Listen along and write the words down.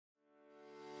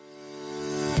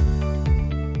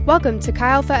Welcome to Chi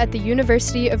Alpha at the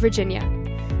University of Virginia.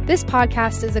 This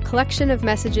podcast is a collection of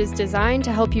messages designed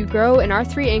to help you grow in our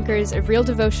three anchors of real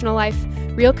devotional life,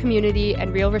 real community,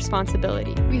 and real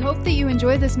responsibility. We hope that you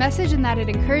enjoy this message and that it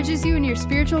encourages you in your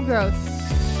spiritual growth.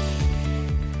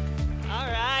 All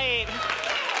right.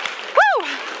 Woo!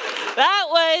 That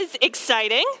was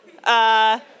exciting.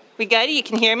 We good? You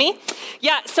can hear me?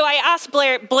 Yeah, so I asked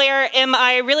Blair, am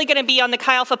I really going to be on the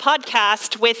Chi Alpha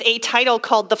podcast with a title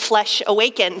called The Flesh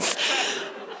Awakens?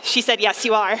 She said, yes,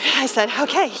 you are. I said,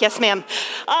 okay, yes, ma'am.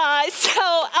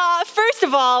 First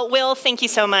of all, Will, thank you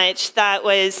so much. That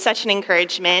was such an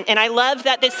encouragement. And I love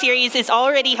that this series is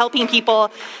already helping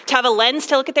people to have a lens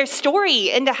to look at their story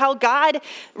and to how God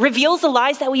reveals the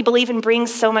lies that we believe and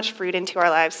brings so much fruit into our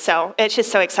lives. So it's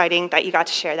just so exciting that you got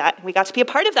to share that. We got to be a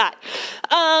part of that.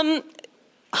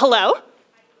 Hello?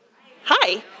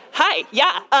 Hi.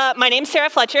 Yeah, my name's Sarah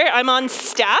Fletcher. I'm on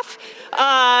staff.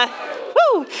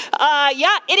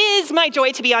 It is my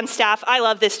joy to be on staff. I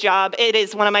love this job. It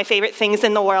is one of my favorite things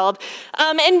in the world.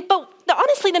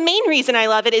 Honestly, the main reason I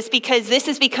love it is because this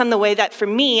has become the way that for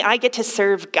me, I get to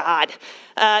serve God.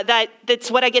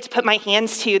 That's what I get to put my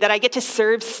hands to, that I get to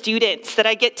serve students, that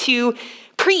I get to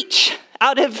preach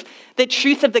out of the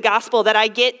truth of the gospel, that I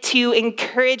get to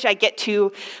encourage, I get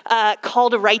to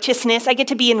call to righteousness, I get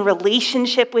to be in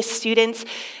relationship with students.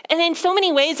 And in so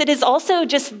many ways, it is also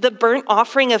just the burnt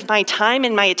offering of my time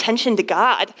and my attention to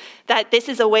God, that this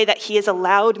is a way that he has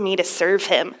allowed me to serve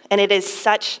him. And it is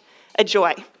such a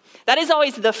joy. That is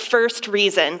always the first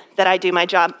reason that I do my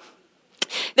job.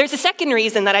 There's a second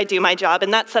reason that I do my job,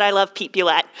 and that's that I love Pete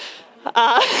Bulette.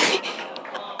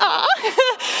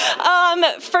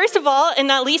 First of all, and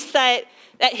not least that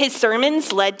his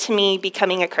sermons led to me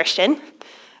becoming a Christian,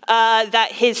 that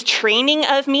his training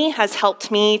of me has helped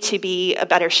me to be a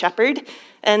better shepherd,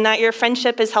 and that your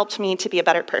friendship has helped me to be a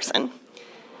better person.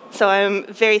 So I'm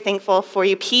very thankful for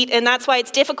you, Pete, and that's why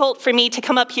it's difficult for me to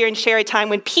come up here and share a time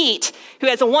when Pete, who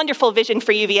has a wonderful vision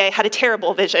for UVA, had a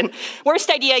terrible vision. Worst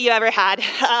idea you ever had.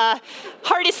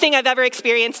 Hardest thing I've ever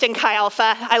experienced in Chi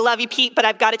Alpha. I love you, Pete, but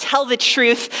I've got to tell the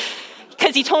truth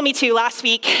because he told me to last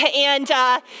week. And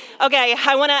okay,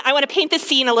 I want to paint the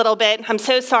scene a little bit. I'm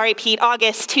so sorry, Pete.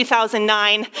 August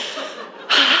 2009.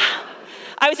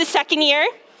 I was a second year.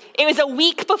 It was a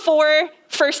week before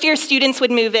first-year students would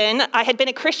move in. I had been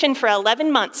a Christian for 11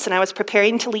 months, and I was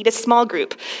preparing to lead a small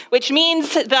group, which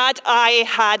means that I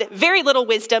had very little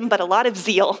wisdom, but a lot of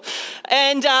zeal.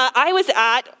 And I was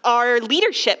at our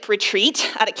leadership retreat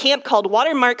at a camp called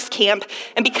Watermarks Camp,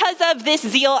 and because of this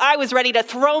zeal, I was ready to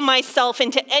throw myself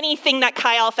into anything that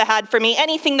Chi Alpha had for me,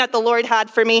 anything that the Lord had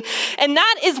for me, and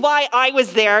that is why I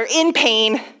was there in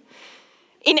pain,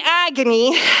 in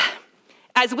agony,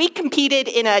 as we competed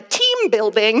in a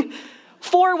team-building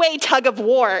four-way tug of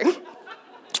war.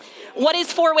 What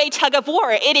is four-way tug of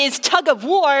war? It is tug of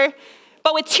war,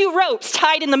 but with two ropes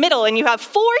tied in the middle, and you have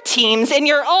four teams, and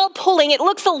you're all pulling. It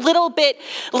looks a little bit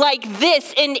like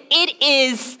this, and it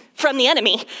is from the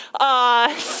enemy.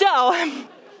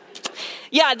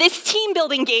 This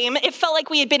team-building game, it felt like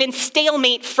we had been in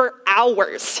stalemate for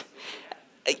hours.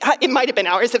 It might have been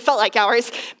hours. It felt like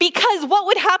hours. Because what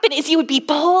would happen is you would be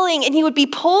pulling and you would be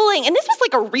pulling. And this was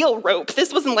like a real rope.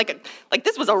 This wasn't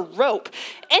this was a rope.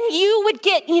 And you would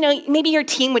get, maybe your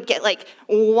team would get like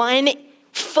 1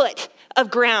 foot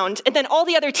of ground. And then all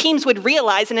the other teams would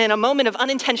realize, and in a moment of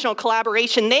unintentional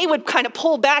collaboration, they would kind of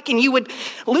pull back and you would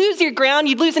lose your ground.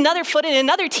 You'd lose another foot and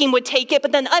another team would take it.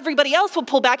 But then everybody else would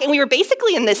pull back. And we were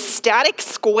basically in this static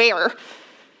square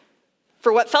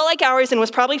for what felt like hours and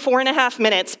was probably 4.5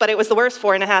 minutes, but it was the worst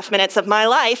 4.5 minutes of my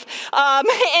life.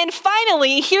 And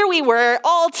finally, here we were,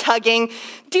 all tugging,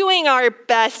 doing our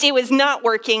best. It was not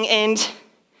working, and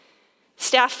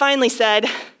staff finally said,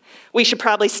 we should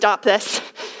probably stop this.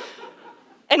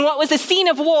 And what was a scene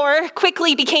of war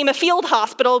quickly became a field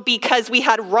hospital because we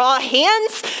had raw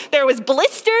hands, there was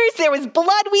blisters, there was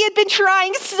blood. We had been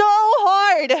trying so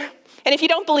hard. And if you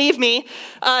don't believe me,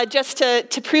 just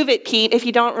to prove it, Pete, if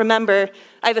you don't remember,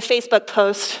 I have a Facebook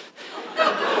post.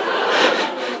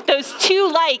 Those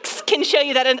 2 likes can show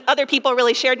you that other people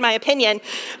really shared my opinion.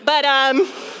 But,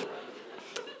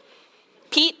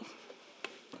 Pete,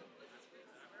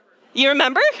 you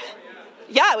remember?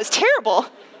 Yeah, it was terrible.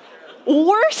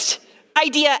 Worst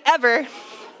idea ever.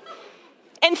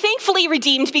 And thankfully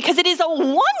redeemed, because it is a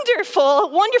wonderful,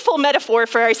 wonderful metaphor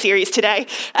for our series today.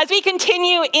 As we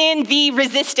continue in the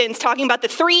resistance, talking about the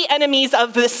 3 enemies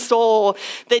of the soul,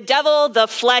 the devil, the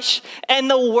flesh, and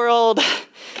the world.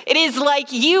 It is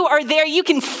like you are there, you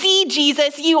can see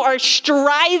Jesus, you are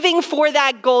striving for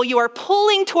that goal, you are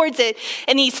pulling towards it,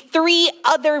 and these three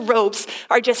other ropes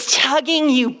are just tugging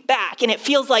you back, and it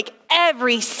feels like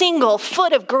every single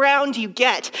foot of ground you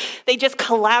get, they just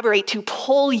collaborate to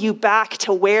pull you back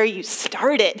to where you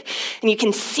started. And you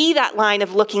can see that line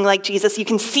of looking like Jesus, you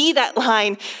can see that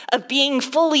line of being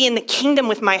fully in the kingdom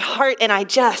with my heart, and I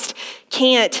just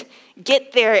can't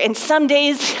get there. And some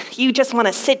days you just want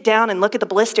to sit down and look at the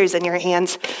blisters in your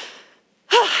hands.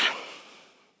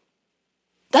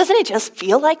 Doesn't it just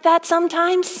feel like that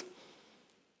sometimes?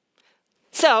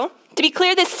 So, to be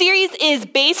clear, this series is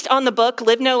based on the book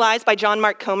Live No Lies by John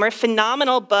Mark Comer,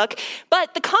 phenomenal book,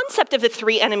 but the concept of the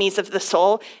three enemies of the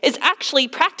soul is actually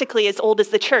practically as old as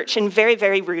the church and very,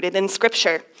 very rooted in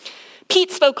Scripture.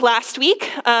 Pete spoke last week,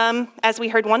 as we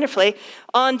heard wonderfully,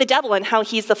 on the devil and how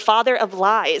he's the father of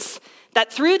lies.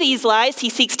 That through these lies, he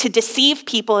seeks to deceive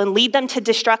people and lead them to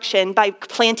destruction by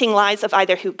planting lies of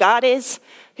either who God is,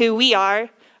 who we are,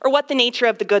 or what the nature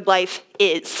of the good life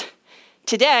is.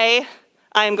 Today,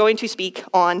 I am going to speak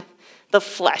on the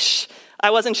flesh.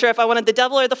 I wasn't sure if I wanted the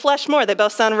devil or the flesh more. They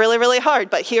both sound really, really hard,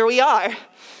 but here we are.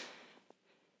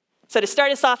 So to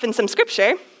start us off in some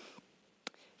scripture,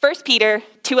 1 Peter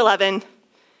 2:11,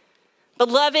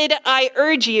 "Beloved, I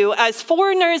urge you as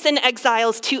foreigners and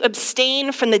exiles to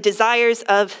abstain from the desires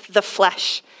of the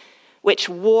flesh, which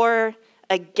war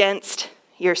against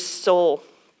your soul."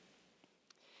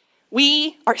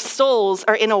 Our souls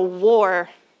are in a war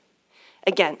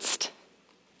against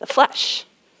the flesh.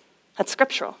 That's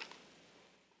scriptural.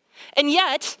 And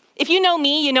yet, if you know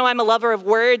me, you know I'm a lover of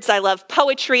words. I love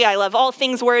poetry. I love all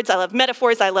things words. I love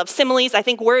metaphors. I love similes. I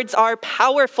think words are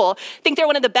powerful. I think they're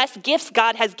one of the best gifts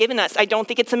God has given us. I don't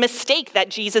think it's a mistake that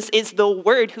Jesus is the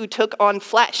Word who took on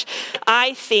flesh.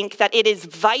 I think that it is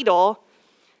vital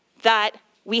that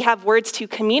we have words to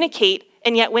communicate,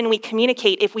 and yet when we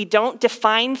communicate, if we don't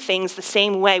define things the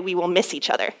same way, we will miss each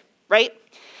other, right?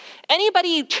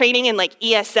 Anybody training in like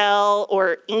ESL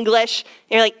or English,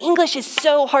 you're like, English is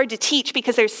so hard to teach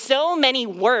because there's so many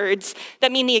words that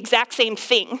mean the exact same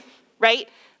thing, right?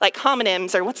 Like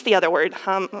homonyms, or what's the other word?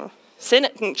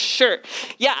 Sure.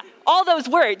 Yeah, all those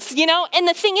words, you know? And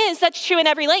the thing is, that's true in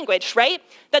every language, right?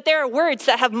 That there are words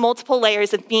that have multiple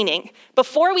layers of meaning.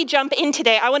 Before we jump in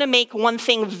today, I want to make one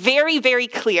thing very, very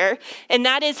clear, and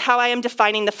that is how I am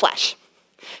defining the flesh.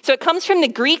 So it comes from the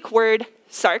Greek word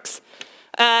sarx,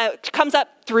 comes up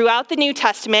throughout the New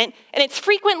Testament, and it's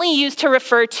frequently used to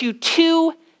refer to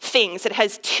two things. It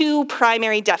has two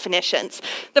primary definitions.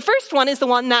 The first one is the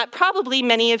one that probably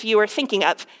many of you are thinking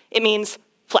of. It means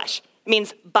flesh. It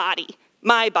means body,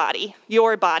 my body,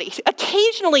 your body.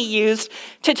 Occasionally used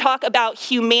to talk about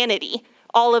humanity,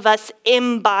 all of us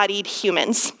embodied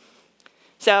humans.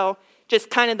 So just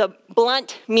kind of the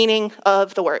blunt meaning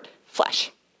of the word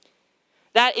flesh.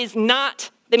 That is not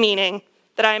the meaning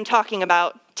that I am talking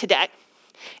about today.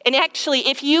 And actually,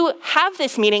 if you have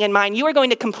this meaning in mind, you are going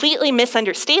to completely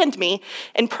misunderstand me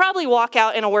and probably walk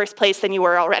out in a worse place than you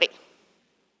were already.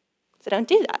 So don't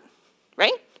do that,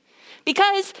 right?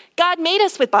 Because God made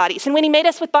us with bodies, and when he made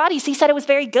us with bodies, he said it was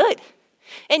very good.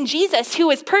 And Jesus, who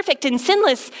was perfect and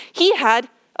sinless, he had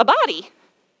a body.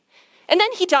 And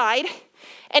then he died,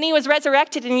 and he was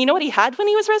resurrected, and you know what he had when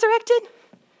he was resurrected?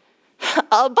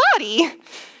 A body.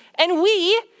 And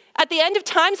we, at the end of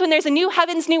times, when there's a new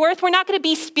heavens, new earth, we're not going to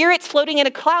be spirits floating in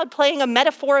a cloud playing a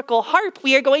metaphorical harp.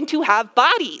 We are going to have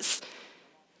bodies.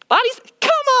 Bodies?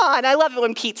 Come on. I love it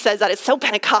when Pete says that. It's so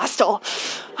Pentecostal.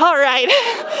 All right.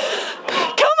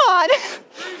 Come on.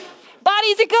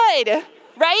 Bodies are good,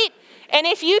 right? And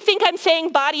if you think I'm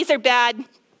saying bodies are bad,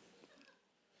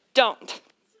 don't.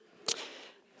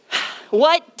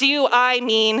 What do I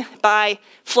mean by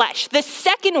flesh? The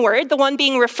second word, the one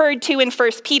being referred to in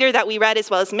 1 Peter that we read, as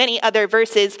well as many other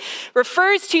verses,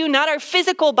 refers to not our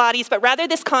physical bodies, but rather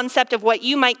this concept of what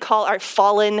you might call our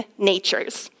fallen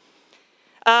natures.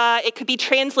 It could be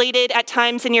translated at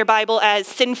times in your Bible as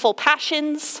sinful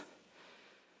passions,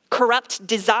 corrupt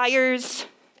desires.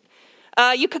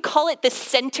 You could call it the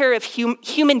center of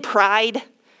human pride.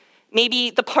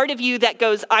 Maybe the part of you that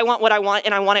goes, I want what I want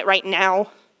and I want it right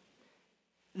now.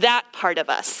 That part of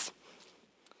us.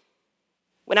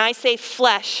 When I say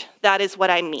flesh, that is what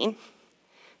I mean.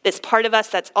 This part of us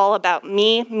that's all about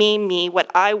me,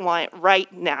 what I want right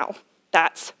now.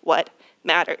 That's what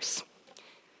matters.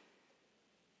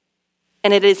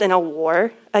 And it is in a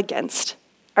war against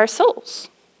our souls.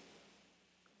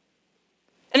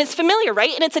 And it's familiar,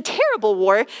 right? And it's a terrible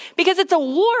war because it's a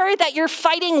war that you're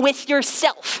fighting with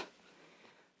yourself.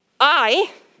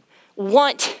 I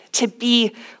want to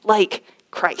be like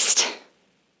Christ.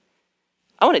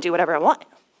 I want to do whatever I want.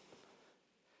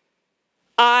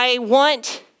 I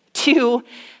want to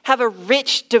have a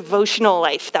rich devotional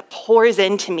life that pours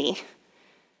into me.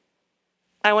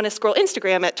 I want to scroll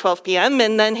Instagram at 12 p.m.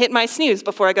 and then hit my snooze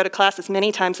before I go to class as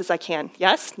many times as I can.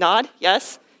 Yes? Nod?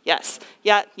 Yes? Yes.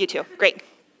 Yeah, you too. Great.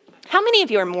 How many of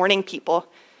you are morning people?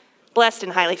 Blessed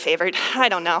and highly favored. I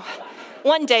don't know.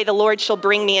 One day the Lord shall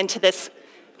bring me into this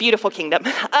beautiful kingdom.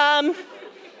 I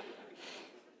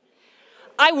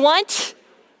want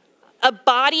a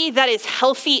body that is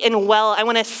healthy and well. I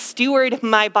want to steward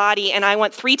my body, and I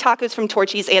want 3 tacos from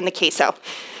Torchy's and the queso.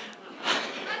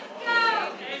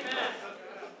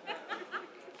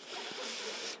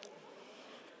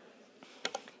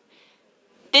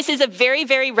 This is a very,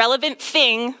 very relevant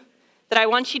thing that I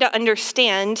want you to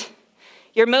understand.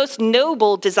 Your most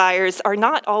noble desires are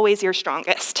not always your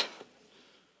strongest.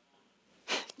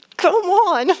 Come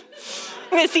on. I'm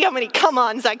going to see how many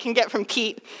come-ons I can get from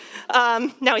Pete.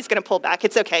 Now he's going to pull back.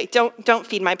 It's okay. Don't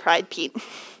feed my pride, Pete.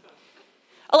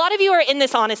 A lot of you are in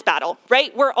this honest battle,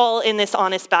 right? We're all in this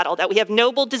honest battle that we have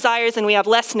noble desires and we have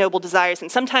less noble desires. And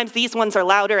sometimes these ones are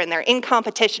louder and they're in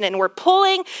competition and we're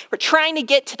trying to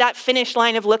get to that finish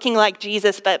line of looking like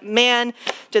Jesus, but man,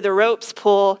 do the ropes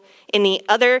pull in the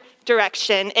other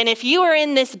direction. And if you are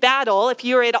in this battle, if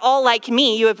you are at all like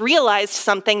me, you have realized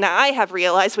something that I have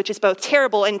realized, which is both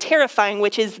terrible and terrifying,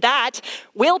 which is that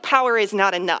willpower is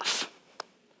not enough,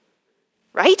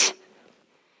 right?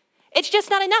 It's just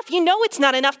not enough. You know it's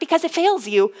not enough because it fails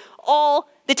you all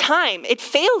the time. It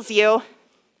fails you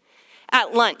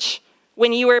at lunch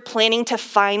when you were planning to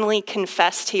finally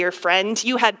confess to your friend.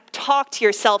 You had talked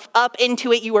yourself up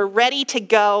into it. You were ready to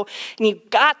go, and you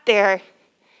got there,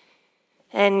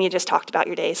 and you just talked about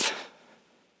your days.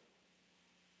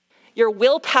 Your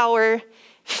willpower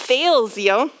fails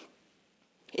you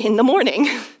in the morning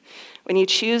when you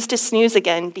choose to snooze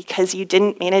again because you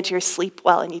didn't manage your sleep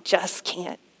well, and you just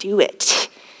can't do it.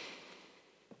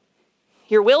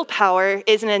 Your willpower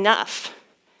isn't enough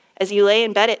as you lay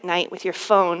in bed at night with your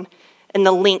phone and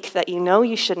the link that you know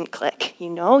you shouldn't click. You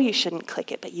know you shouldn't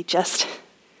click it, but you just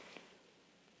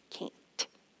can't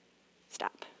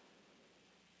stop.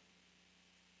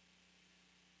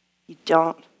 You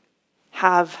don't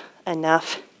have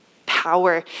enough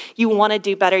power. You want to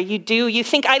do better. You do. You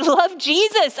think, I love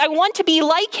Jesus. I want to be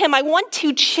like him. I want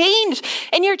to change.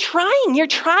 And you're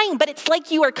trying, but it's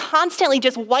like you are constantly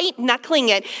just white knuckling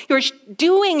it. You're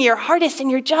doing your hardest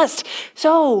and you're just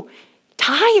so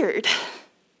tired.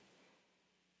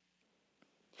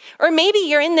 Or maybe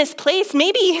you're in this place,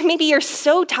 maybe you're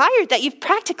so tired that you've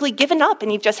practically given up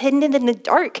and you've just hidden it in the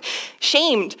dark,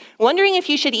 shamed, wondering if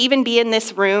you should even be in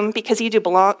this room because you do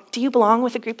you belong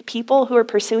with a group of people who are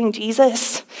pursuing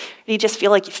Jesus? Or do you just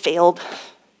feel like you failed?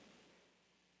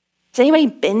 Has anybody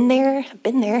been there?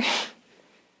 Been there?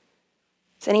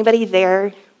 Is anybody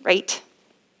there right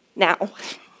now?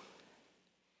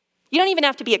 You don't even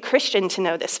have to be a Christian to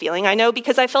know this feeling. I know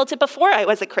because I felt it before I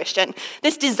was a Christian.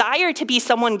 This desire to be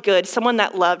someone good, someone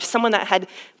that loved, someone that had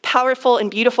powerful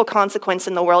and beautiful consequence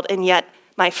in the world, and yet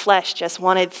my flesh just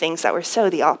wanted things that were so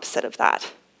the opposite of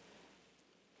that.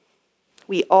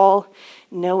 We all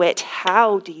know it.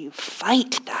 How do you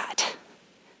fight that?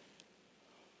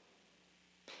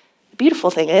 The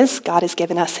beautiful thing is God has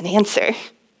given us an answer.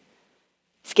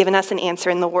 He's given us an answer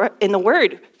in the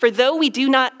Word. For though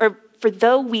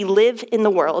we live in the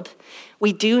world,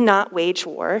 we do not wage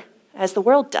war as the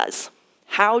world does.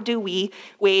 How do we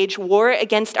wage war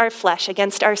against our flesh,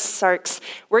 against our sarks?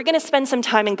 We're going to spend some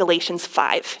time in Galatians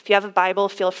 5. If you have a Bible,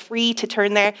 feel free to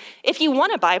turn there. If you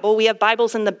want a Bible, we have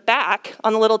Bibles in the back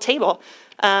on the little table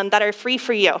that are free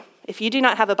for you. If you do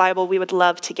not have a Bible, we would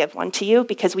love to give one to you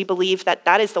because we believe that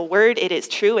that is the Word, it is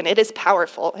true, and it is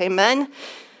powerful. Amen?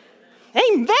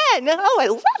 Amen! Oh, I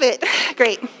love it.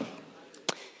 Great.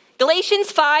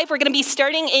 Galatians 5, we're going to be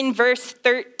starting in verse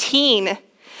 13.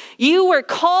 You were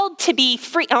called to be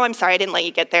free. Oh, I'm sorry, I didn't let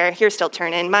you get there. You're still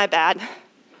turning, my bad.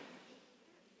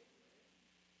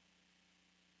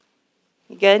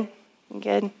 You good? You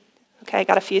good? Okay, I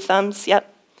got a few thumbs.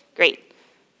 Yep. Great.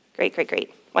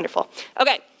 Wonderful.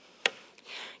 Okay.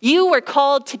 You were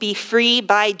called to be free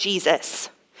by Jesus,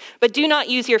 but do not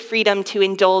use your freedom to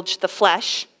indulge the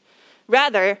flesh.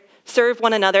 Rather, serve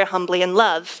one another humbly in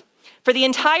love. For the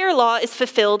entire law is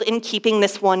fulfilled in keeping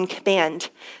this one command: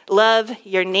 love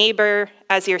your neighbor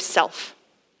as yourself.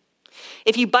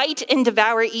 If you bite and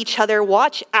devour each other,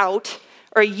 watch out,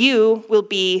 or you will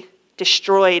be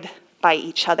destroyed by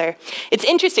each other. It's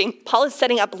interesting. Paul is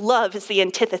setting up love as the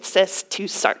antithesis to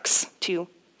sarx, to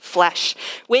flesh,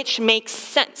 which makes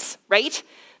sense, right?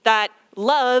 That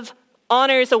love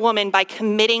honors a woman by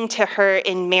committing to her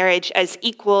in marriage as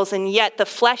equals, and yet the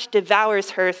flesh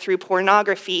devours her through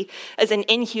pornography as an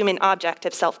inhuman object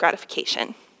of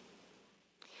self-gratification.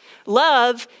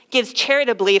 Love gives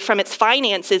charitably from its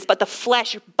finances, but the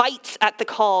flesh bites at the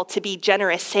call to be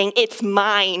generous, saying, "It's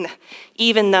mine,"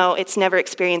 even though it's never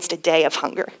experienced a day of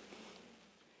hunger.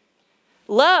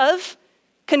 Love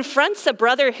confronts a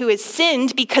brother who has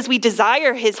sinned because we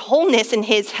desire his wholeness and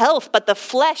his health, but the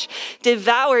flesh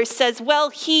devours, says, well,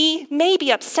 he may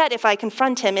be upset if I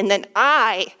confront him, and then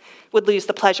I would lose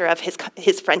the pleasure of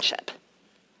his friendship.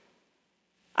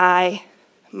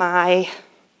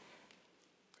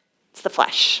 It's the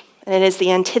flesh, and it is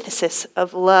the antithesis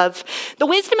of love. The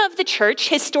wisdom of the church,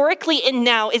 historically and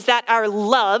now, is that our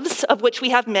loves, of which we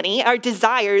have many, our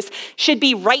desires, should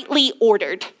be rightly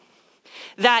ordered.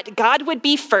 That God would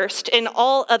be first and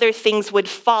all other things would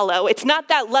follow. It's not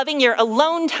that loving your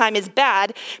alone time is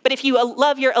bad, but if you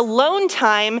love your alone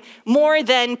time more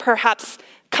than perhaps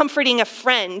comforting a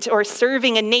friend or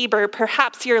serving a neighbor,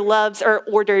 perhaps your loves are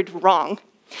ordered wrong.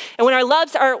 And when our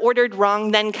loves are ordered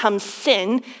wrong, then comes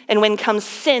sin. And when comes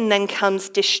sin, then comes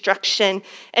destruction.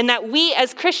 And that we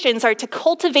as Christians are to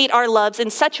cultivate our loves in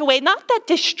such a way, not that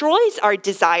destroys our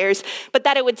desires, but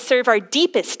that it would serve our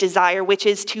deepest desire, which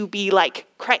is to be like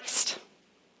Christ.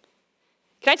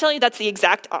 Can I tell you that's the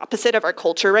exact opposite of our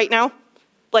culture right now?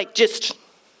 Like, just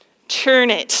turn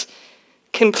it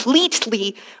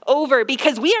completely over,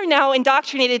 because we are now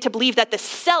indoctrinated to believe that the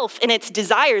self and its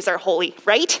desires are holy,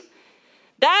 right?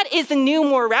 That is the new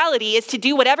morality, is to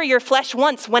do whatever your flesh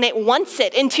wants when it wants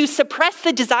it. And to suppress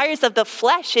the desires of the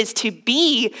flesh is to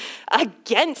be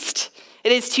against.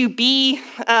 It is to be,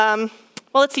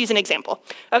 let's use an example.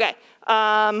 Okay,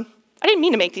 I didn't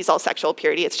mean to make these all sexual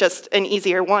purity. It's just an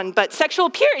easier one. But sexual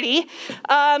purity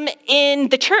in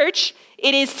the church,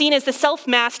 it is seen as the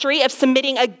self-mastery of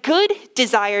submitting a good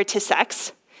desire to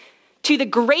sex to the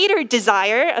greater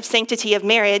desire of sanctity of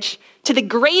marriage, to the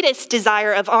greatest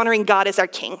desire of honoring God as our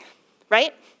king,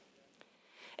 right?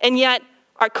 And yet,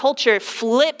 our culture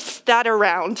flips that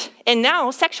around. And now,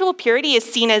 sexual purity is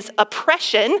seen as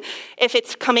oppression if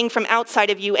it's coming from outside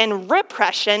of you, and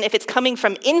repression if it's coming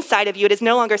from inside of you. It is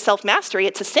no longer self-mastery,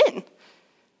 it's a sin.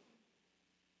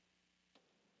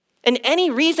 And any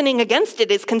reasoning against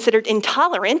it is considered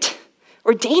intolerant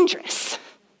or dangerous.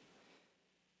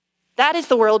 That is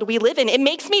the world we live in. It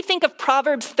makes me think of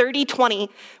Proverbs 30:20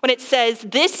 when it says,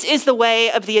 "This is the way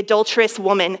of the adulterous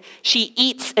woman. She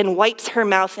eats and wipes her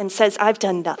mouth and says, I've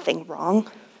done nothing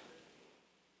wrong."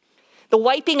 The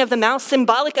wiping of the mouth,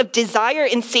 symbolic of desire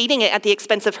and sating it at the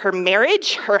expense of her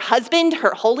marriage, her husband,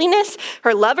 her holiness,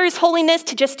 her lover's holiness,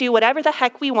 to just do whatever the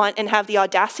heck we want and have the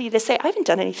audacity to say, I haven't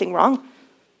done anything wrong,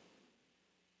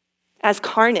 as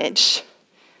carnage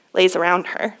lays around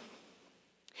her.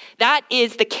 That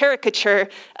is the caricature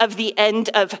of the end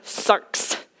of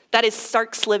sarx. That is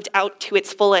sarx lived out to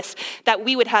its fullest, that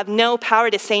we would have no power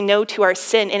to say no to our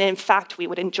sin, and in fact, we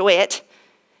would enjoy it.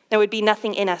 There would be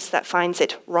nothing in us that finds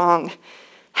it wrong.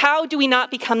 How do we not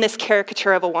become this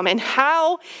caricature of a woman?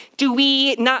 How do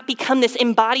we not become this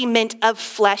embodiment of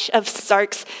flesh, of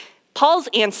sarx? Paul's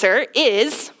answer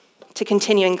is to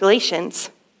continue in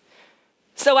Galatians.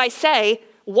 So I say,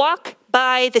 walk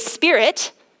by the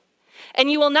Spirit, and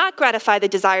you will not gratify the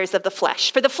desires of the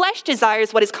flesh. For the flesh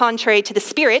desires what is contrary to the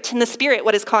Spirit, and the Spirit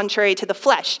what is contrary to the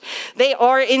flesh. They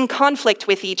are in conflict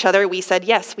with each other. We said,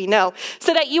 yes, we know.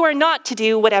 So that you are not to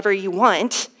do whatever you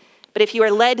want, but if you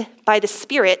are led by the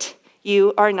Spirit,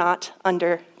 you are not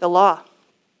under the law.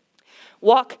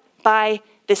 Walk by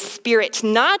the Spirit,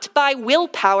 not by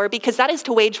willpower, because that is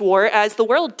to wage war as the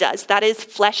world does. That is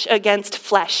flesh against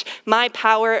flesh. My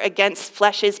power against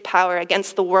flesh's power,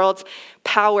 against the world's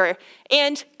power.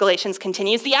 And Galatians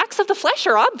continues, the acts of the flesh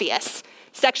are obvious.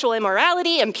 Sexual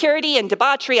immorality, impurity, and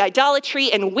debauchery, idolatry,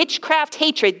 and witchcraft,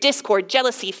 hatred, discord,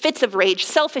 jealousy, fits of rage,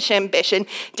 selfish ambition,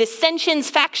 dissensions,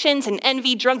 factions, and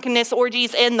envy, drunkenness,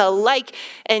 orgies, and the like.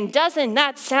 And doesn't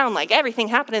that sound like everything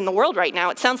happening in the world right now?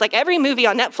 It sounds like every movie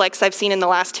on Netflix I've seen in the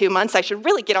last 2 months. I should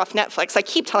really get off Netflix. I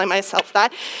keep telling myself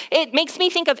that. It makes me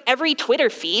think of every Twitter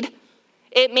feed.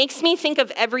 It makes me think of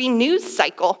every news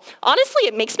cycle. Honestly,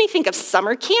 it makes me think of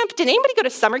summer camp. Did anybody go to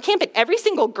summer camp and every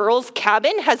single girl's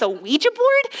cabin has a Ouija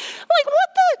board? I'm like,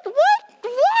 what?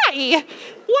 Why? Why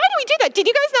do we do that? Did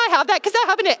you guys not have that? Because that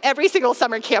happened at every single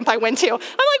summer camp I went to. I'm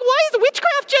like, why is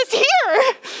witchcraft just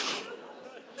here?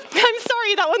 I'm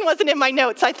sorry, that one wasn't in my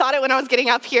notes. I thought it when I was getting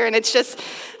up here, and it's just,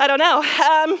 I don't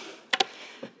know.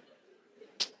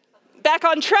 Back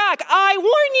on track, I warn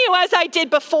you, as I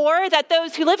did before, that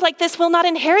those who live like this will not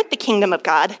inherit the kingdom of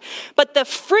God. But the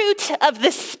fruit of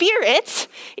the Spirit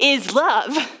is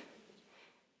love,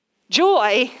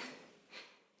 joy,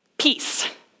 peace,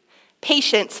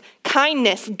 patience,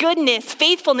 kindness, goodness,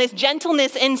 faithfulness,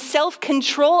 gentleness, and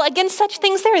self-control. Against such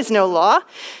things there is no law.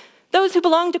 Those who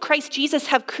belong to Christ Jesus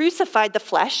have crucified the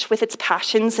flesh with its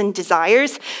passions and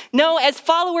desires. No, as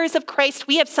followers of Christ,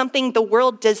 we have something the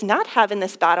world does not have in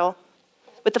this battle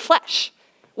with the flesh.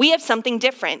 We have something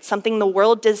different, something the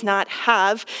world does not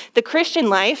have. The Christian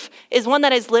life is one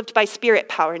that is lived by spirit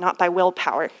power, not by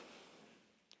willpower.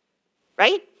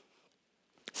 Right?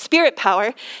 Spirit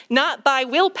power, not by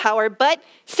willpower. But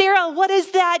Sarah, what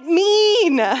does that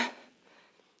mean?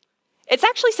 It's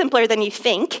actually simpler than you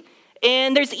think.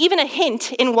 And there's even a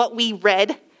hint in what we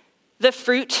read, the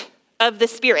fruit of the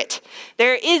Spirit.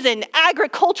 There is an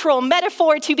agricultural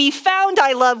metaphor to be found.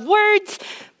 I love words.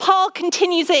 Paul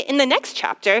continues it in the next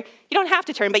chapter. You don't have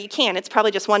to turn, but you can. It's probably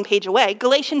just one page away.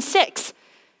 Galatians 6,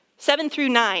 7 through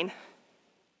 9.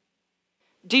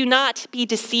 Do not be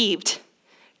deceived.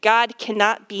 God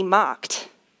cannot be mocked.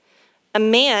 A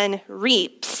man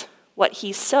reaps what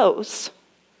he sows.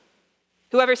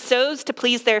 Whoever sows to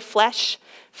please their flesh,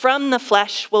 from the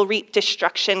flesh will reap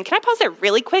destruction. Can I pause there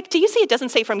really quick? Do you see it doesn't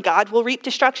say from God will reap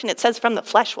destruction? It says from the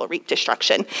flesh will reap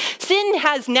destruction. Sin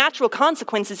has natural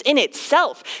consequences in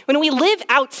itself. When we live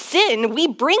out sin, we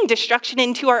bring destruction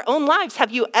into our own lives.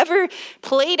 Have you ever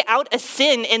played out a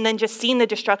sin and then just seen the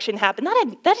destruction happen?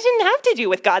 That didn't have to do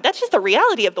with God. That's just the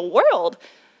reality of the world.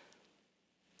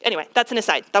 Anyway, that's an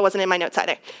aside. That wasn't in my notes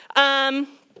either.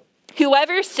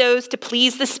 Whoever sows to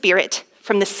please the Spirit,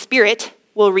 from the Spirit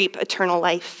will reap eternal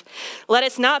life. Let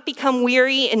us not become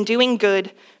weary in doing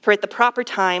good, for at the proper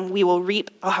time we will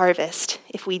reap a harvest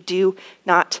if we do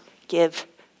not give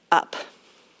up.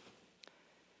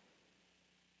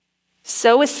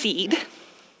 Sow a seed.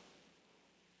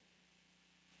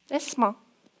 This small.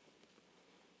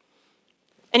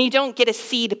 And you don't get a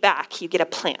seed back, you get a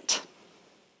plant.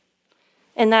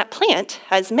 And that plant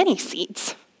has many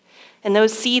seeds. And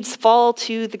those seeds fall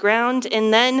to the ground,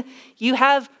 and then you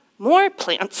have more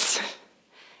plants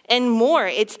and more.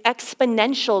 It's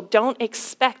exponential. Don't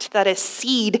expect that a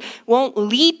seed won't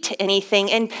lead to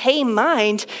anything, and pay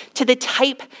mind to the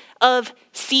type of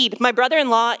seed. My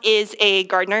brother-in-law is a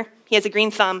gardener. He has a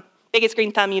green thumb, biggest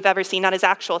green thumb you've ever seen, not his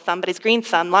actual thumb, but his green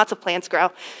thumb. Lots of plants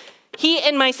grow. He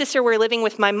and my sister were living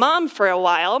with my mom for a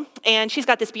while, and she's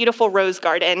got this beautiful rose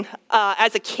garden.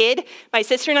 As a kid, my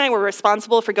sister and I were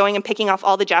responsible for going and picking off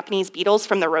all the Japanese beetles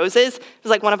from the roses. It was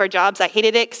like one of our jobs. I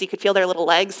hated it because you could feel their little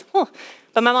legs.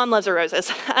 But my mom loves her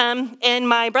roses. And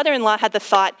my brother-in-law had the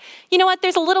thought, you know what,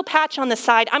 there's a little patch on the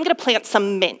side. I'm going to plant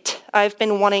some mint. I've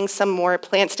been wanting some more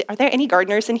plants. Are there any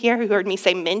gardeners in here who heard me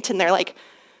say mint? And they're like,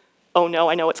 oh no,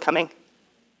 I know what's coming.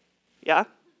 Yeah?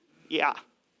 Yeah.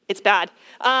 It's bad.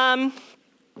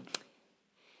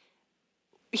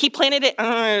 He planted it.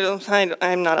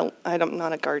 I'm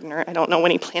not a gardener. I don't know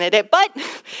when he planted it. But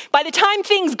by the time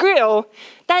things grew,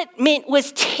 that mint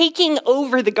was taking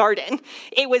over the garden.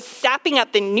 It was sapping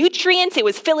up the nutrients. It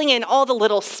was filling in all the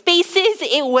little spaces.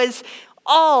 It was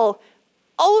all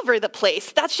over the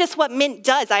place. That's just what mint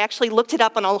does. I actually looked it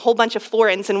up on a whole bunch of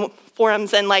forums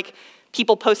and like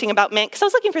people posting about mint, because I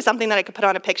was looking for something that I could put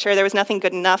on a picture. There was nothing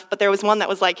good enough, but there was one that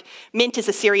was like, mint is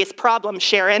a serious problem,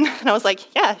 Sharon. And I was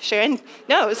like, yeah, Sharon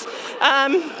knows.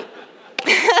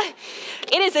 It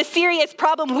is a serious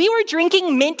problem. We were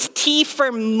drinking mint tea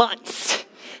for months.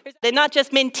 And not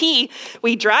just mint tea.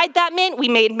 We dried that mint. We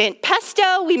made mint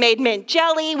pesto. We made mint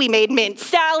jelly. We made mint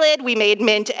salad. We made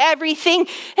mint everything. And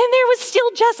there was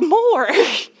still just more.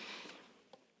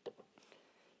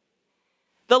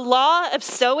 The law of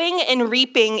sowing and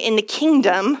reaping in the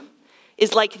kingdom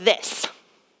is like this.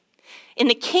 In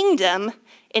the kingdom,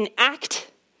 an act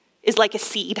is like a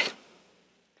seed.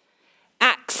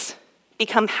 Acts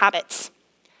become habits.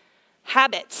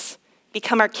 Habits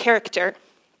become our character.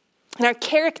 And our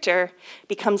character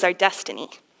becomes our destiny.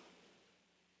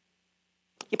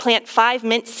 You plant 5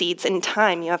 mint seeds, and in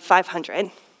time you have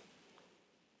 500.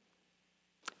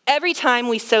 Every time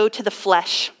we sow to the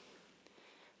flesh,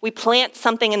 we plant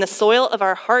something in the soil of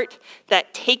our heart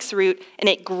that takes root, and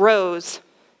it grows,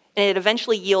 and it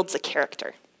eventually yields a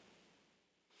character.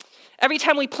 Every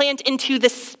time we plant into the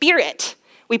Spirit,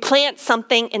 we plant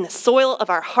something in the soil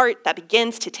of our heart that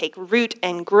begins to take root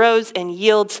and grows and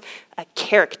yields a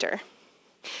character.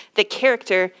 The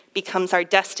character becomes our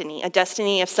destiny, a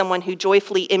destiny of someone who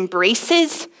joyfully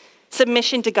embraces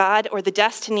submission to God, or the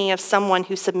destiny of someone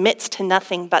who submits to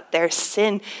nothing but their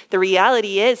sin. The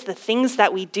reality is the things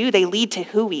that we do, they lead to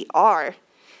who we are.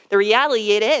 The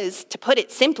reality it is, to put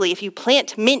it simply, if you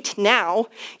plant mint now,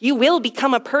 you will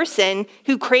become a person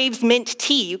who craves mint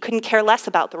tea. You couldn't care less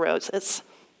about the roses.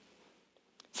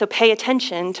 So pay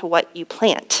attention to what you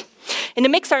plant. And to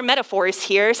mix our metaphors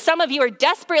here, some of you are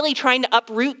desperately trying to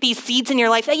uproot these seeds in your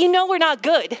life that you know are not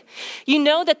good. You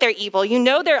know that they're evil. You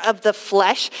know they're of the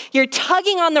flesh. You're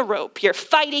tugging on the rope. You're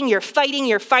fighting,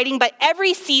 but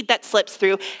every seed that slips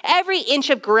through, every inch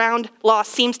of ground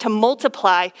lost seems to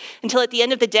multiply until at the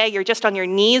end of the day, you're just on your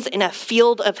knees in a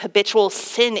field of habitual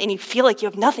sin and you feel like you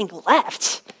have nothing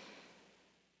left.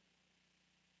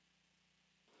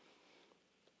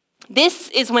 This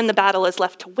is when the battle is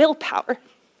left to willpower,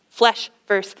 flesh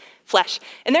versus flesh.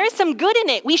 And there is some good in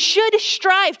it. We should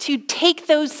strive to take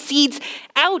those seeds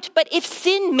out. But if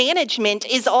sin management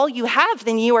is all you have,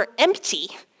 then you are empty.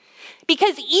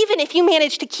 Because even if you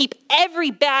manage to keep every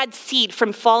bad seed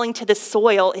from falling to the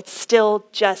soil, it's still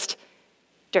just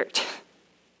dirt.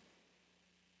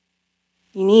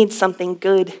 You need something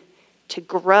good to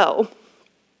grow.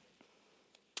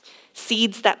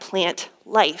 Seeds that plant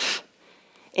life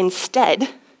instead.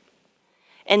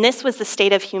 And this was the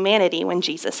state of humanity when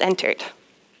Jesus entered.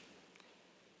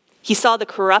 He saw the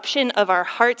corruption of our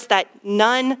hearts, that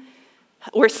none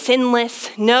were sinless,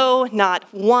 no, not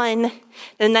one.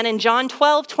 And then in John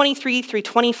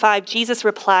 12:23-25, Jesus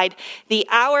replied, "The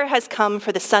hour has come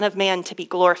for the Son of Man to be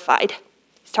glorified."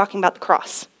 He's talking about the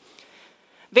cross.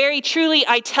 "Very truly,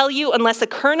 I tell you, unless a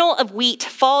kernel of wheat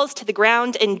falls to the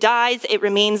ground and dies, it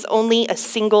remains only a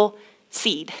single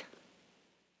seed.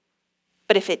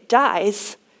 But if it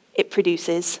dies, it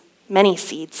produces many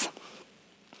seeds."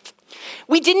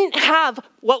 We didn't have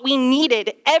what we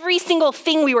needed. Every single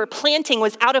thing we were planting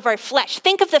was out of our flesh.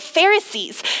 Think of the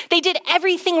Pharisees. They did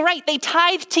everything right. They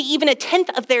tithed to even a tenth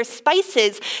of their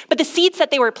spices, but the seeds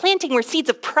that they were planting were seeds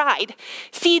of pride,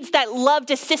 seeds that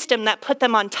loved a system that put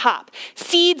them on top,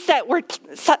 seeds that were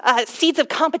seeds of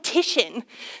competition,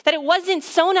 that it wasn't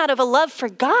sown out of a love for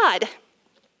God.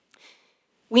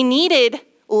 We needed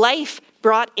life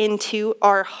brought into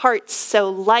our hearts, so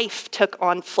life took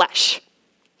on flesh.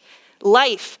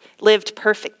 Life lived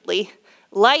perfectly.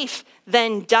 Life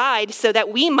then died so that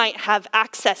we might have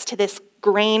access to this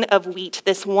grain of wheat,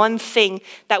 this one thing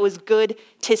that was good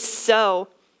to sow.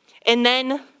 And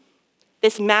then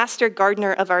this master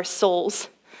gardener of our souls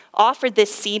offered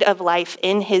this seed of life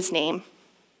in his name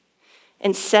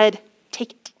and said,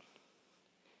 "Take it.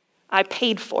 I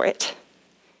paid for it.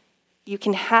 You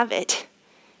can have it.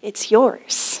 It's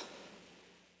yours.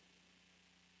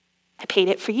 I paid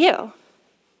it for you."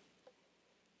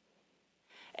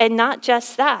 And not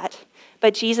just that,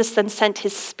 but Jesus then sent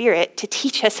his Spirit to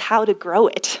teach us how to grow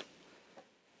it,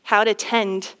 how to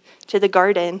tend to the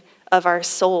garden of our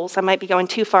souls. I might be going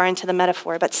too far into the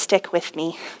metaphor, but stick with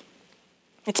me.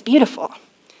 It's beautiful.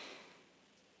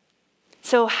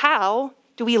 So how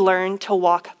do we learn to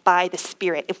walk by the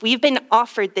Spirit? If we've been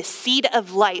offered the seed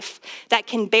of life that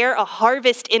can bear a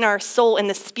harvest in our soul, and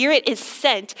the Spirit is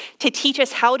sent to teach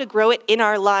us how to grow it in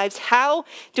our lives, how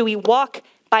do we walk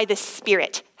by the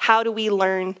Spirit? How do we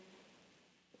learn?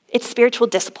 It's spiritual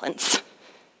disciplines.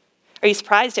 Are you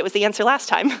surprised it was the answer last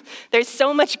time? There's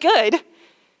so much good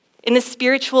in the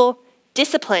spiritual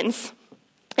disciplines.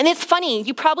 And it's funny,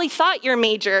 you probably thought your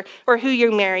major or who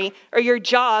you marry or your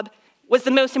job was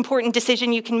the most important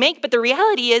decision you can make, but the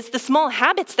reality is the small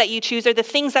habits that you choose are the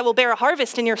things that will bear a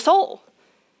harvest in your soul.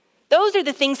 Those are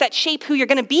the things that shape who you're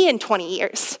going to be in 20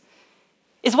 years.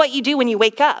 Is what you do when you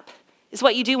wake up, is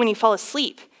what you do when you fall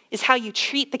asleep, is how you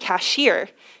treat the cashier,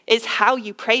 is how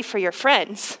you pray for your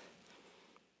friends.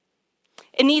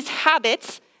 And these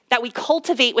habits that we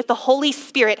cultivate with the Holy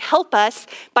Spirit help us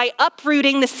by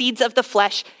uprooting the seeds of the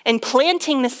flesh and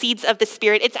planting the seeds of the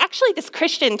Spirit. It's actually this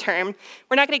Christian term.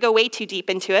 We're not going to go way too deep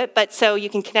into it, but so you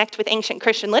can connect with ancient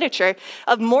Christian literature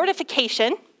of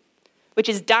mortification, which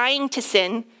is dying to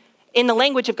sin, in the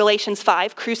language of Galatians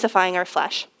 5, crucifying our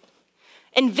flesh,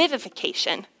 and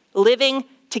vivification, living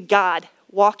to God,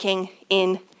 walking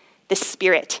in the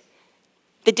Spirit.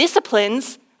 The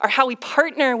disciplines are how we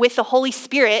partner with the Holy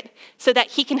Spirit so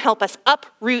that he can help us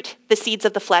uproot the seeds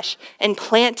of the flesh and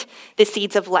plant the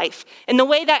seeds of life. And the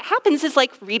way that happens is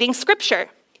like reading scripture,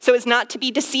 so as not to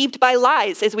be deceived by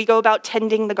lies as we go about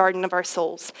tending the garden of our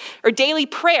souls. Or daily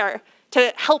prayer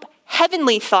to help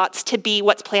heavenly thoughts to be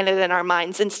what's planted in our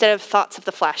minds instead of thoughts of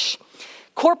the flesh.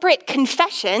 Corporate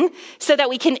confession so that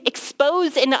we can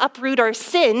expose and uproot our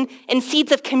sin and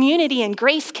seeds of community and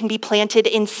grace can be planted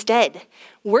instead.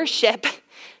 Worship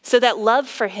so that love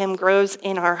for him grows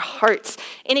in our hearts.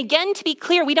 And again, to be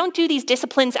clear, we don't do these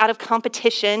disciplines out of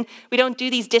competition. We don't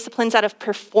do these disciplines out of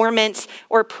performance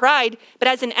or pride, but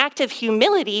as an act of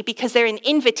humility because they're an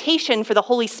invitation for the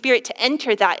Holy Spirit to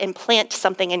enter that and plant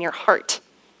something in your heart.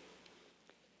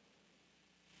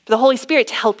 For the Holy Spirit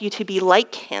to help you to be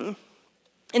like him.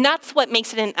 And that's what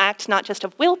makes it an act not just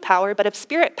of willpower, but of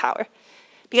spirit power.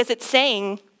 Because it's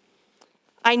saying,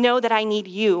 I know that I need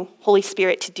you, Holy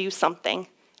Spirit, to do something.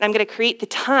 And I'm going to create the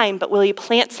time, but will you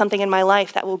plant something in my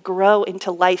life that will grow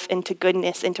into life, into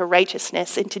goodness, into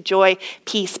righteousness, into joy,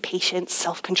 peace, patience,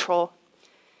 self-control.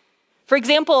 For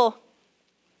example,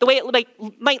 the way it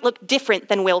might look different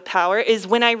than willpower is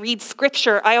when I read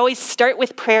scripture, I always start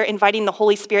with prayer, inviting the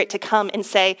Holy Spirit to come and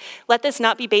say, let this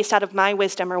not be based out of my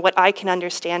wisdom or what I can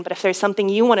understand, but if there's something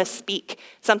you want to speak,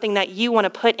 something that you want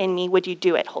to put in me, would you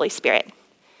do it, Holy Spirit?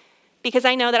 Because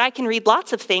I know that I can read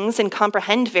lots of things and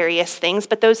comprehend various things,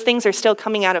 but those things are still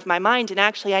coming out of my mind, and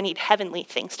actually I need heavenly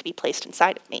things to be placed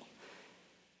inside of me.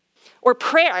 Or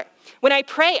prayer. When I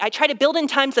pray, I try to build in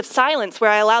times of silence where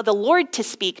I allow the Lord to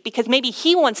speak because maybe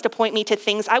he wants to point me to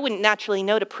things I wouldn't naturally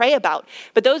know to pray about.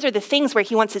 But those are the things where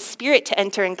he wants his Spirit to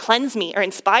enter and cleanse me or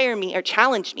inspire me or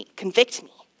challenge me, convict me.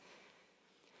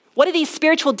 What do these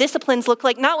spiritual disciplines look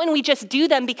like? Not when we just do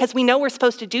them because we know we're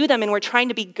supposed to do them and we're trying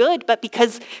to be good, but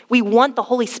because we want the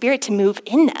Holy Spirit to move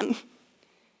in them.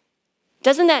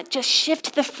 Doesn't that just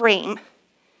shift the frame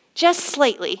just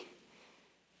slightly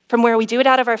from where we do it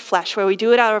out of our flesh, where we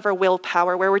do it out of our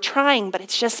willpower, where we're trying, but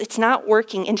it's not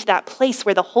working, into that place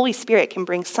where the Holy Spirit can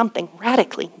bring something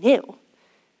radically new?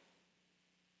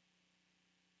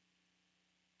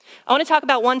 I want to talk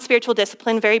about one spiritual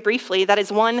discipline very briefly. That is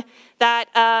one that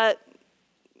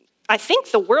I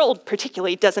think the world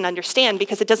particularly doesn't understand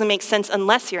because it doesn't make sense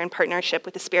unless you're in partnership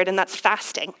with the Spirit, and that's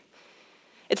fasting.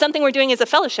 It's something we're doing as a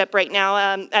fellowship right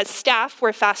now. As staff,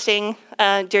 we're fasting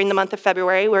during the month of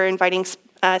February. We're inviting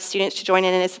students to join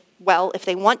in as well if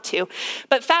they want to.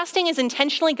 But fasting is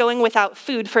intentionally going without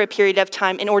food for a period of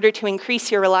time in order to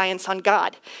increase your reliance on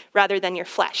God rather than your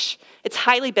flesh. It's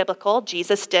highly biblical.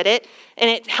 Jesus did it. And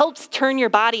it helps turn your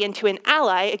body into an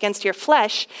ally against your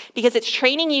flesh because it's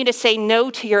training you to say no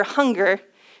to your hunger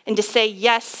and to say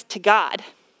yes to God.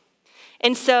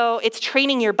 And so it's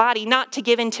training your body not to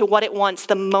give in to what it wants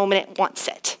the moment it wants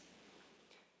it.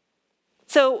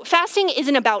 So fasting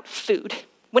isn't about food.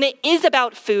 When it is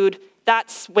about food,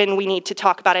 that's when we need to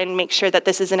talk about it and make sure that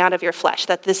this isn't out of your flesh,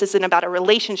 that this isn't about a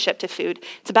relationship to food.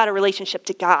 It's about a relationship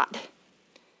to God.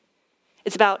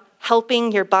 It's about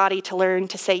helping your body to learn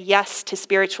to say yes to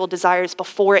spiritual desires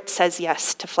before it says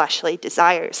yes to fleshly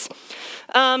desires.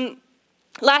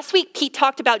 Last week, Pete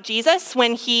talked about Jesus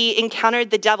when he encountered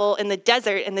the devil in the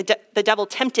desert and the devil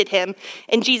tempted him,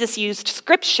 and Jesus used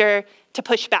scripture to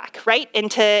push back, right?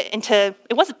 Into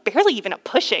it wasn't barely even a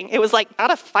pushing. It was like not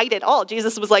a fight at all.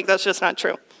 Jesus was like, that's just not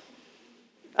true.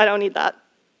 I don't need that.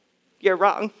 You're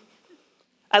wrong.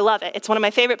 I love it. It's one of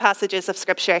my favorite passages of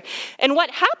scripture. And what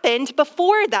happened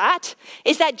before that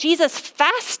is that Jesus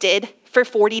fasted for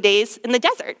 40 days in the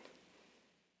desert.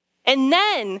 And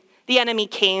then the enemy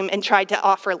came and tried to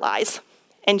offer lies.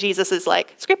 And Jesus is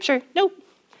like, scripture, nope.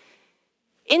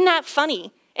 Isn't that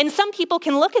funny? And some people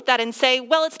can look at that and say,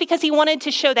 well, it's because he wanted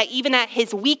to show that even at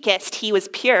his weakest, he was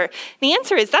pure. And the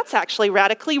answer is that's actually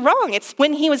radically wrong. It's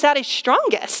when he was at his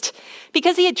strongest.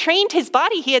 Because he had trained his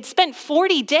body. He had spent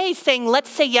 40 days saying, let's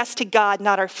say yes to God,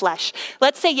 not our flesh.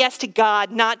 Let's say yes to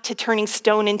God, not to turning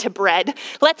stone into bread.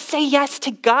 Let's say yes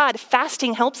to God.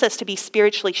 Fasting helps us to be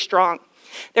spiritually strong.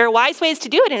 There are wise ways to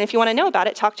do it, and if you want to know about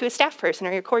it, talk to a staff person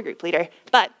or your core group leader.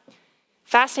 But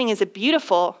fasting is a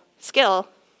beautiful skill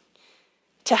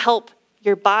to help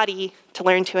your body to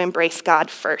learn to embrace God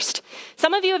first.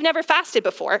 Some of you have never fasted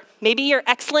before. Maybe you're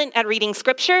excellent at reading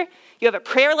scripture, you have a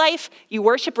prayer life, you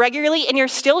worship regularly, and you're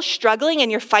still struggling in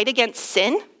your fight against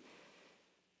sin.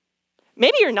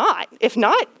 Maybe you're not. If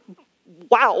not,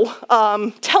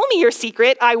 wow. Tell me your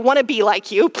secret. I want to be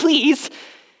like you, please.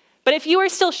 But if you are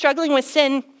still struggling with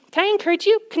sin, can I encourage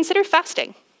you? Consider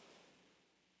fasting.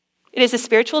 It is a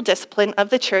spiritual discipline of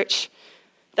the church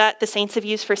that the saints have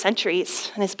used for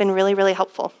centuries, and it's been really, really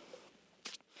helpful.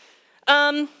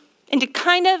 And to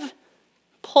kind of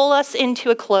pull us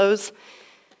into a close,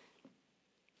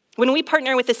 when we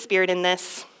partner with the Spirit in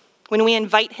this, when we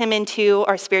invite him into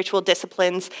our spiritual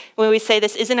disciplines, when we say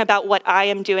this isn't about what I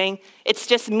am doing, it's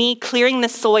just me clearing the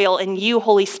soil and you,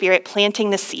 Holy Spirit, planting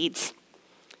the seeds.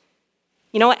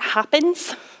 You know what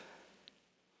happens?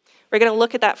 We're going to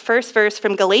look at that first verse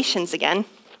from Galatians again.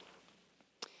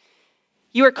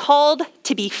 You are called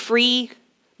to be free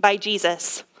by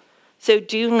Jesus, so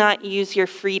do not use your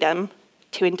freedom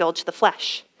to indulge the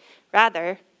flesh.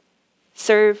 Rather,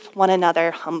 serve one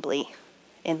another humbly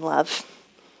in love.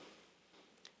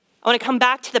 I want to come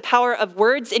back to the power of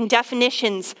words and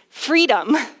definitions.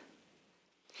 Freedom.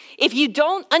 If you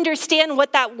don't understand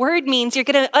what that word means, you're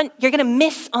gonna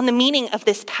miss on the meaning of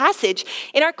this passage.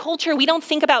 In our culture, we don't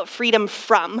think about freedom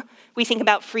from, we think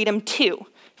about freedom to.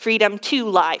 Freedom to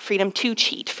lie, freedom to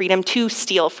cheat, freedom to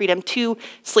steal, freedom to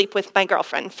sleep with my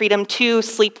girlfriend, freedom to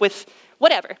sleep with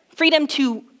whatever, freedom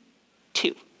to.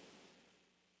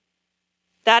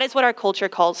 That is what our culture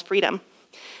calls freedom.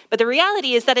 But the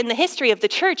reality is that in the history of the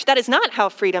church, that is not how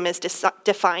freedom is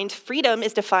defined. Freedom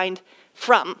is defined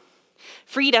from.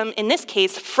 Freedom, in this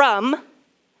case, from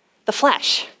the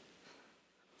flesh.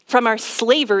 From our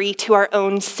slavery to our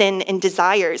own sin and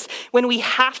desires. When we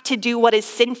have to do what is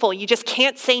sinful, you just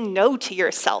can't say no to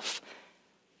yourself.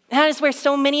 That is where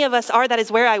so many of us are. That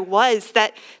is where I was.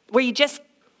 Where you just,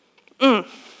 you're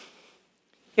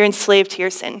enslaved to your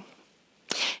sin.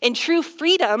 And true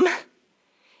freedom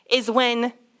is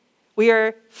when we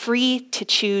are free to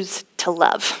choose to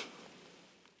love.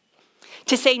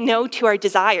 To say no to our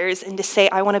desires and to say,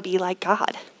 I want to be like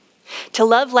God. To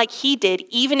love like he did,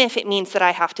 even if it means that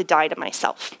I have to die to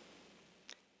myself.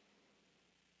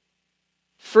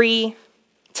 Free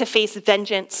to face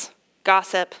vengeance,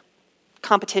 gossip,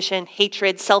 competition,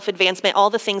 hatred, self-advancement, all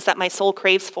the things that my soul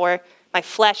craves for, my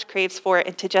flesh craves for,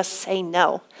 and to just say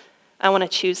no. I want to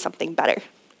choose something better.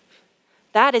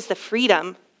 That is the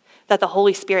freedom that the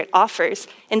Holy Spirit offers.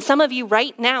 And some of you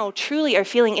right now truly are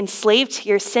feeling enslaved to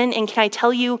your sin, and can I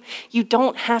tell you, you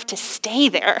don't have to stay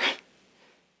there.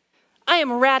 I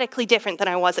am radically different than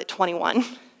I was at 21.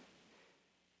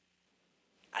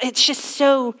 It's just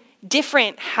so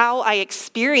different how I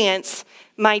experience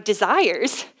my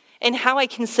desires and how I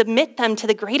can submit them to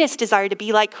the greatest desire to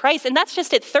be like Christ. And that's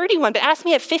just at 31, but ask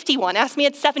me at 51, ask me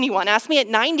at 71, ask me at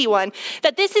 91,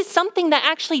 that this is something that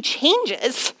actually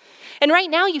changes. And right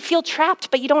now you feel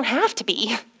trapped, but you don't have to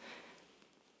be.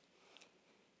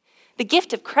 The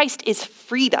gift of Christ is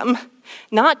freedom,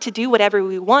 not to do whatever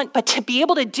we want, but to be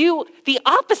able to do the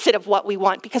opposite of what we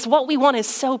want, because what we want is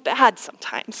so bad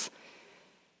sometimes.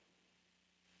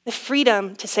 The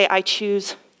freedom to say, I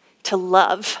choose to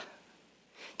love,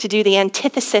 to do the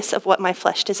antithesis of what my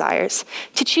flesh desires,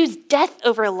 to choose death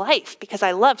over life because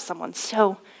I love someone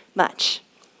so much.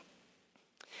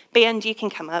 Band, you can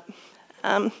come up.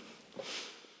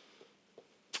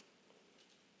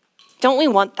 Don't we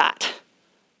want that?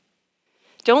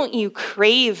 Don't you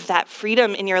crave that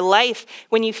freedom in your life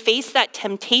when you face that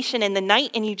temptation in the night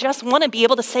and you just want to be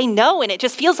able to say no and it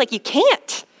just feels like you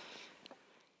can't?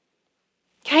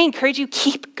 Can I encourage you,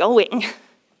 keep going.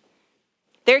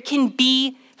 There can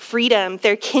be freedom.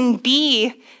 There can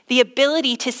be the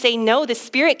ability to say no. The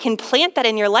Spirit can plant that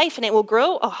in your life and it will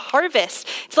grow a harvest.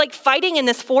 It's like fighting in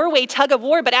this four-way tug of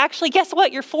war, but actually, guess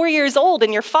what? You're 4 years old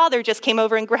and your father just came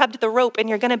over and grabbed the rope and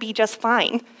you're going to be just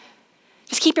fine.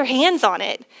 Just keep your hands on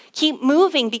it. Keep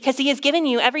moving because he has given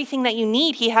you everything that you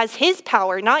need. He has his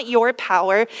power, not your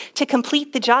power, to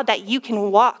complete the job that you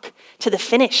can walk to the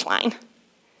finish line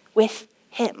with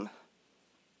him.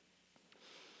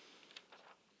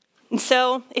 And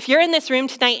so if you're in this room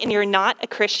tonight and you're not a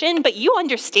Christian, but you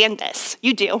understand this,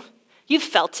 you do. You've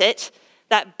felt it,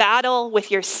 that battle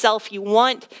with yourself. You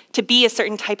want to be a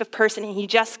certain type of person and you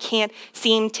just can't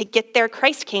seem to get there.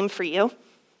 Christ came for you.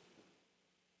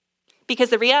 Because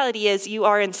the reality is you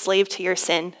are enslaved to your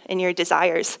sin and your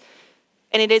desires.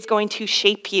 And it is going to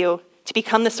shape you to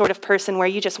become the sort of person where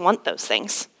you just want those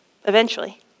things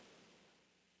eventually.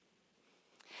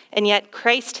 And yet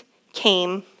Christ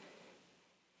came,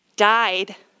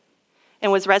 died, and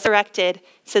was resurrected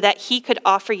so that he could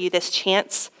offer you this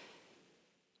chance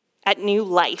at new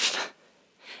life.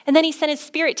 And then he sent his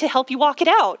Spirit to help you walk it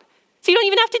out. So you don't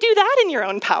even have to do that in your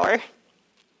own power.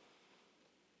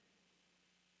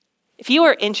 If you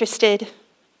are interested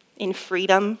in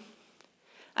freedom,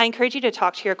 I encourage you to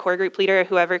talk to your core group leader or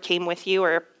whoever came with you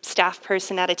or staff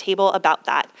person at a table about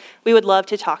that. We would love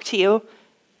to talk to you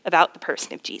about the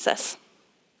person of Jesus.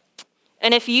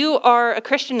 And if you are a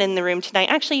Christian in the room tonight,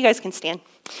 actually you guys can stand.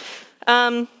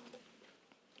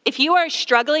 If you are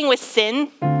struggling with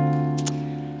sin,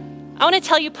 I want to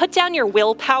tell you, put down your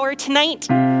willpower tonight.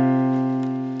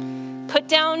 Put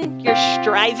down your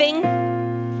striving.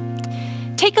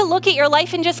 Take a look at your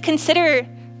life and just consider,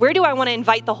 where do I want to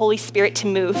invite the Holy Spirit to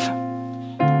move?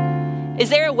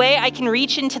 Is there a way I can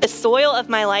reach into the soil of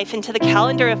my life, into the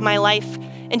calendar of my life,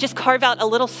 and just carve out a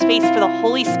little space for the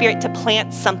Holy Spirit to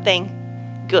plant something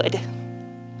good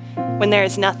when there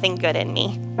is nothing good in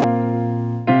me?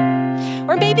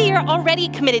 Or maybe you're already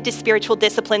committed to spiritual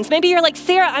disciplines. Maybe you're like,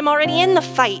 Sarah, I'm already in the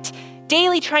fight,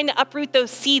 daily trying to uproot those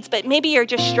seeds, but maybe you're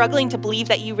just struggling to believe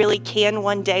that you really can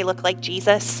one day look like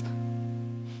Jesus.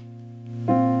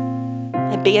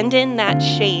 Abandon that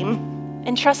shame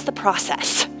and trust the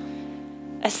process.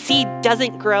 A seed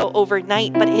doesn't grow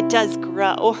overnight, but it does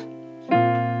grow.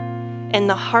 And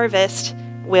the harvest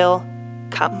will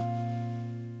come.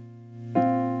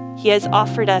 He has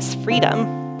offered us freedom.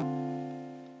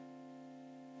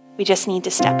 We just need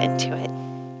to step into it.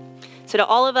 So to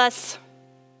all of us,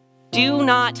 do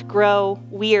not grow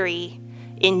weary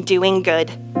in doing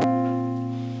good.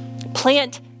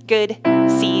 Plant good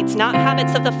seeds, not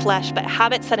habits of the flesh, but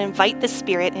habits that invite the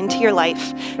Spirit into your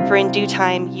life, for in due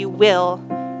time you will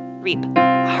reap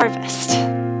a harvest.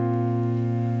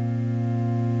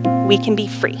 We can be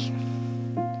free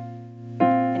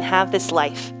and have this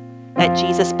life that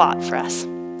Jesus bought for us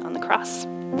on the cross.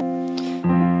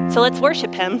 So let's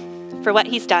worship him for what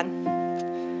he's done,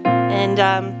 and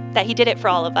that he did it for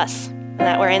all of us, and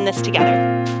that we're in this together,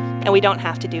 and we don't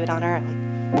have to do it on our own.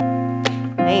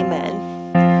 Amen.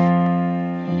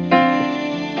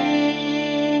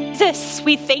 Jesus,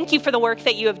 we thank you for the work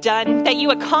that you have done, that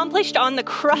you accomplished on the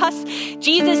cross.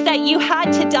 Jesus, that you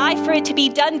had to die for it to be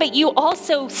done, but you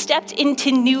also stepped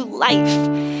into new life.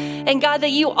 And God,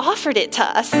 that you offered it to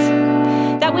us.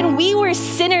 That when we were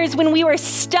sinners, when we were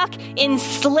stuck,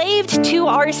 enslaved to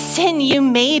our sin, you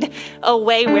made a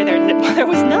way where there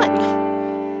was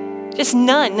none. Just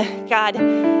none, God.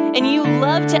 And you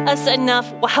loved us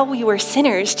enough while we were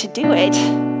sinners to do it.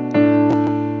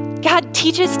 God,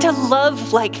 teach us to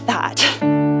love like that.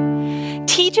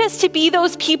 Teach us to be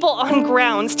those people on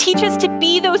grounds. Teach us to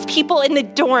be those people in the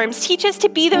dorms. Teach us to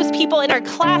be those people in our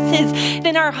classes,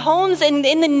 in our homes, and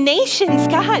in the nations,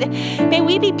 God. May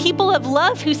we be people of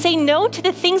love who say no to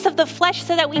the things of the flesh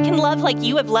so that we can love like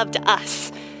you have loved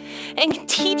us. And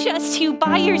teach us to,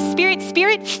 by your Spirit,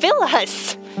 fill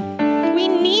us. We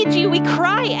need you. We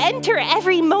cry, enter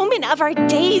every moment of our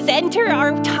days. Enter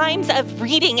our times of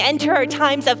reading. Enter our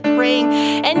times of praying.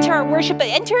 Enter our worship. But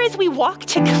enter as we walk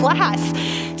to class.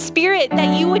 Spirit,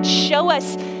 that you would show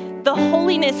us the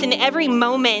holiness in every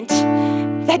moment,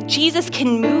 that Jesus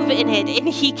can move in it and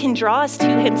he can draw us to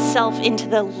himself into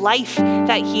the life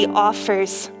that he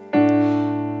offers.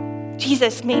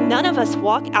 Jesus, may none of us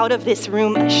walk out of this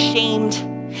room ashamed.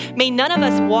 May none of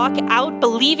us walk out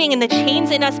believing in the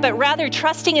chains in us, but rather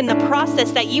trusting in the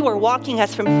process that you are walking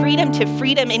us from freedom to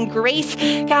freedom in grace,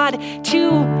 God,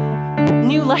 to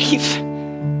new life,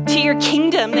 to your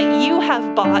kingdom that you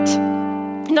have bought,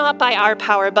 not by our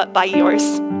power, but by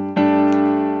yours.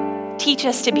 Teach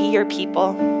us to be your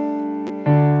people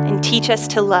and teach us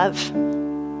to love.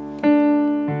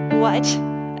 What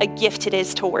a gift it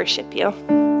is to worship you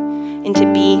and to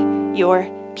be your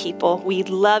people. We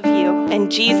love you, and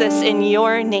Jesus, in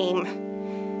your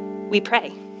name we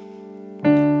pray.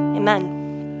 Amen.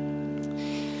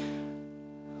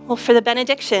 Well, for the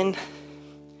benediction,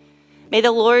 may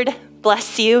the Lord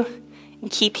bless you and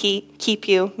keep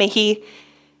you. May he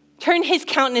turn his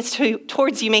countenance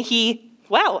towards you. May he,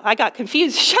 I got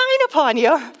confused, shine upon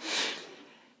you.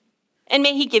 And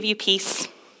may he give you peace,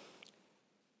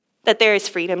 that there is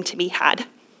freedom to be had,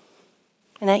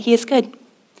 and that he is good.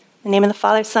 In the name of the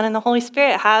Father, Son, and the Holy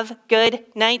Spirit, have good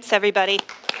nights, everybody.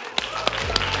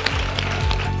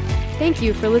 Thank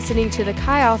you for listening to the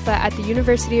Chi Alpha at the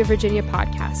University of Virginia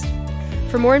podcast.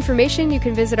 For more information, you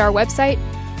can visit our website,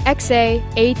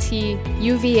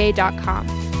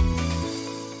 xaatuva.com.